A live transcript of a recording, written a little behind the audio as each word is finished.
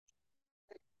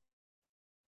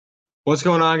What's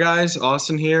going on, guys?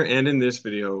 Austin here, and in this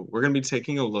video, we're going to be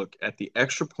taking a look at the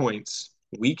extra points,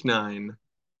 week 9,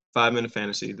 5-minute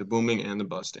fantasy, the booming and the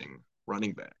busting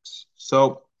running backs.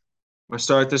 So, I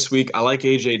start this week. I like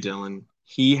AJ Dillon.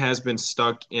 He has been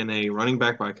stuck in a running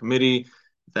back by committee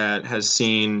that has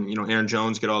seen, Aaron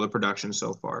Jones get all the production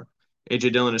so far.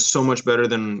 AJ Dillon is so much better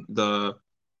than the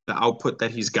output that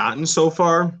he's gotten so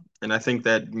far, and I think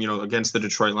that, against the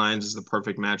Detroit Lions is the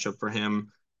perfect matchup for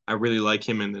him. I really like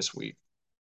him in this week.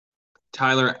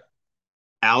 Tyler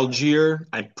Algier,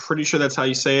 I'm pretty sure that's how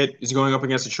you say it. He's going up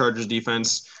against the Chargers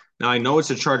defense. Now I know it's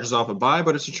the Chargers off a bye,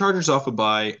 but it's the Chargers off a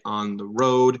bye on the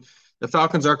road. The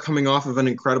Falcons are coming off of an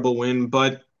incredible win,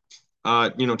 but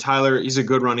Tyler, he's a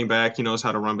good running back. He knows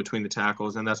how to run between the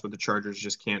tackles, and that's what the Chargers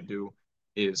just can't do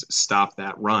is stop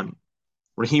that run.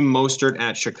 Raheem Mostert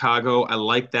at Chicago. I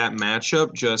like that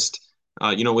matchup. Just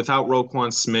without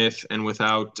Roquan Smith and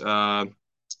without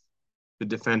the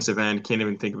defensive end, can't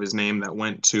even think of his name that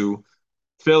went to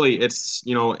Philly, it's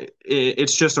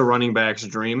just a running back's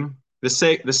dream. The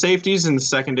safeties and the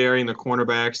secondary and the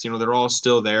cornerbacks, they're all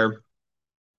still there.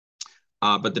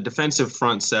 But the defensive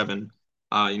front seven,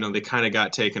 they kind of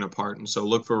got taken apart. And so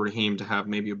look for Raheem to have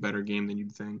maybe a better game than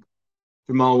you'd think.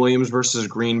 Jamal Williams versus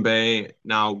Green Bay.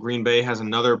 Now, Green Bay has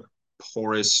another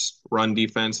porous run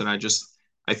defense, and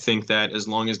I think that as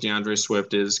long as DeAndre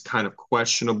Swift is kind of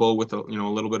questionable with a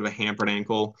little bit of a hampered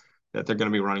ankle, that they're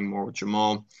going to be running more with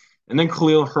Jamal. And then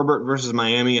Khalil Herbert versus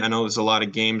Miami. I know there's a lot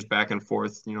of games back and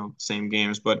forth, same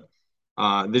games, but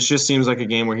this just seems like a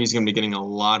game where he's going to be getting a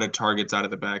lot of targets out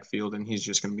of the backfield, and he's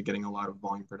just going to be getting a lot of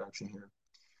volume production here.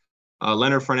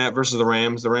 Leonard Fournette versus the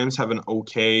Rams. The Rams have an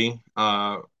okay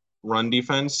run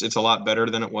defense. It's a lot better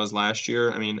than it was last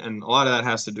year. I mean, and a lot of that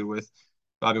has to do with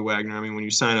Bobby Wagner. I mean, when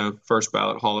you sign a first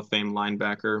ballot Hall of Fame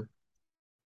linebacker,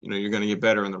 you're going to get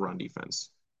better in the run defense.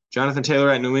 Jonathan Taylor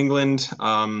at New England.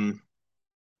 That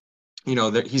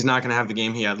he's not going to have the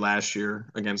game he had last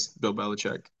year against Bill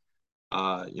Belichick.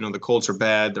 The Colts are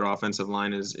bad. Their offensive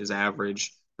line is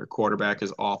average. Their quarterback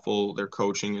is awful. Their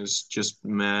coaching is just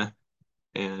meh.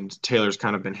 And Taylor's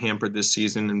kind of been hampered this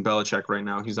season. And Belichick right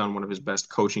now, he's on one of his best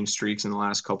coaching streaks in the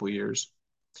last couple of years.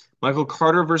 Michael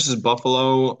Carter versus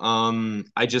Buffalo.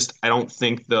 I don't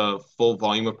think the full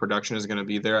volume of production is going to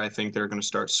be there. I think they're going to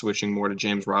start switching more to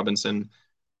James Robinson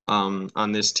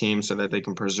on this team so that they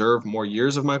can preserve more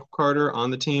years of Michael Carter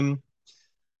on the team.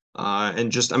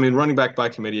 Running back by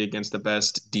committee against the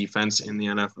best defense in the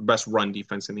NFL, best run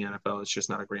defense in the NFL, it's just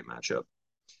not a great matchup.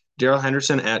 Darrell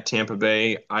Henderson at Tampa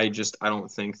Bay. I don't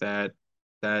think that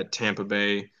uh, Tampa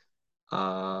Bay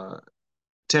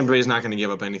is not going to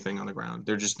give up anything on the ground.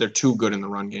 They're too good in the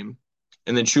run game.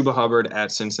 And then Chuba Hubbard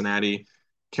at Cincinnati.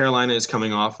 Carolina is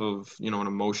coming off of, an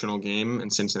emotional game,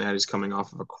 and Cincinnati is coming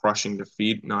off of a crushing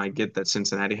defeat. Now I get that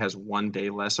Cincinnati has one day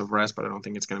less of rest, but I don't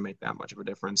think it's going to make that much of a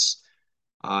difference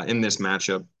in this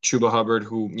matchup. Chuba Hubbard,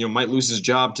 who might lose his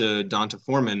job to Donta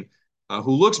Foreman,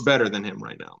 who looks better than him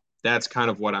right now. That's kind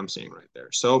of what I'm seeing right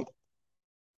there. So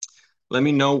let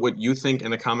me know what you think in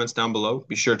the comments down below.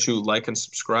 Be sure to like and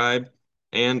subscribe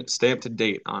and stay up to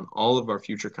date on all of our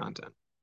future content.